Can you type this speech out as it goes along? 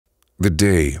The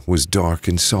day was dark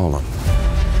and solemn.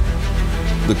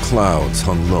 The clouds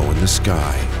hung low in the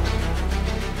sky.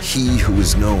 He who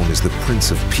is known as the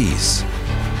Prince of Peace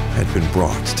had been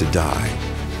brought to die.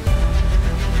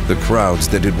 The crowds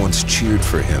that had once cheered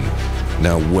for him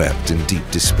now wept in deep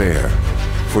despair,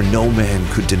 for no man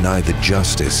could deny the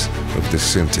justice of the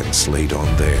sentence laid on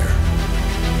there.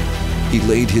 He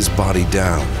laid his body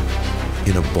down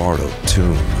in a borrowed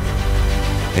tomb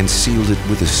and sealed it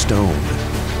with a stone.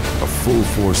 A full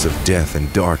force of death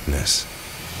and darkness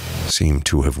seemed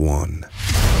to have won.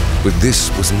 But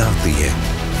this was not the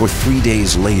end, for 3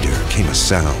 days later came a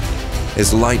sound,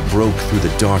 as light broke through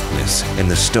the darkness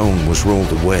and the stone was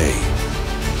rolled away.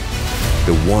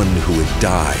 The one who had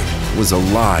died was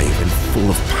alive and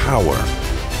full of power,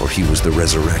 for he was the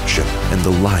resurrection and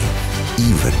the life,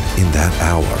 even in that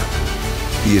hour.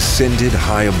 He ascended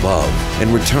high above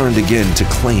and returned again to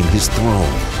claim his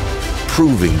throne,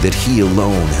 proving that he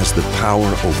alone has the power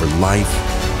over life,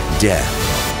 death,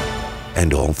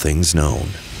 and all things known.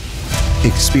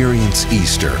 Experience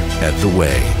Easter at The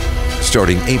Way,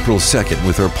 starting April 2nd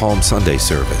with our Palm Sunday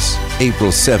service,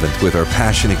 April 7th with our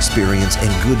Passion Experience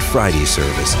and Good Friday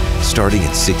service, starting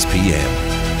at 6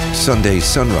 p.m., Sunday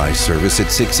sunrise service at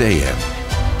 6 a.m.,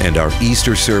 and our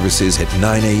Easter services at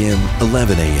 9 a.m.,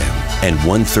 11 a.m., and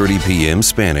 1:30 p.m.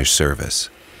 Spanish service.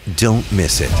 Don't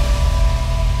miss it.